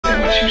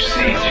you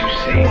see.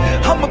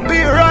 I'ma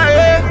be right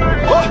here.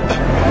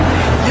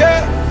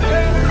 Yeah.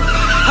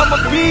 I'ma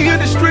be in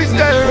the streets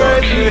that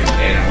right here.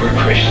 And we're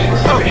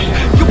Christians.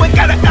 You ain't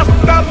gotta ask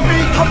about me.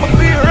 I'ma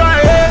be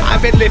right here.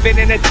 I've been living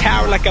in a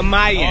tower like a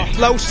Mayan.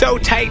 Flow so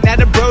tight, now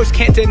the bros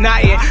can't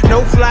deny it.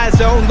 No fly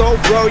zone, low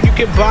bro, you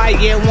can buy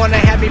it. Wanna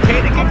have me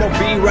panic, I'ma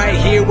be right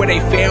here where they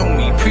found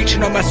me.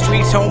 Preaching on my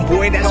streets,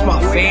 homeboy, that's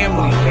my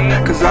family.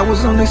 Cause I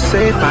was only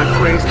saved by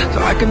grace, so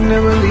I can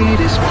never leave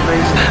this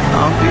place.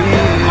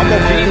 I'ma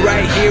be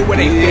right here where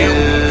they found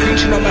me.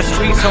 Preaching on my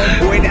streets,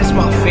 homeboy, that's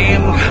my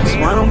family.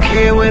 So I don't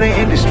care where the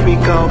industry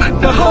go.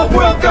 The whole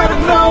world gotta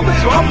know,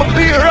 so I'ma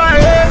be right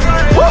here.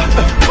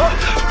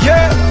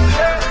 Yeah.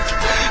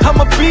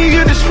 I'ma be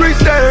in the streets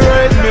that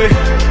raise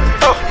me.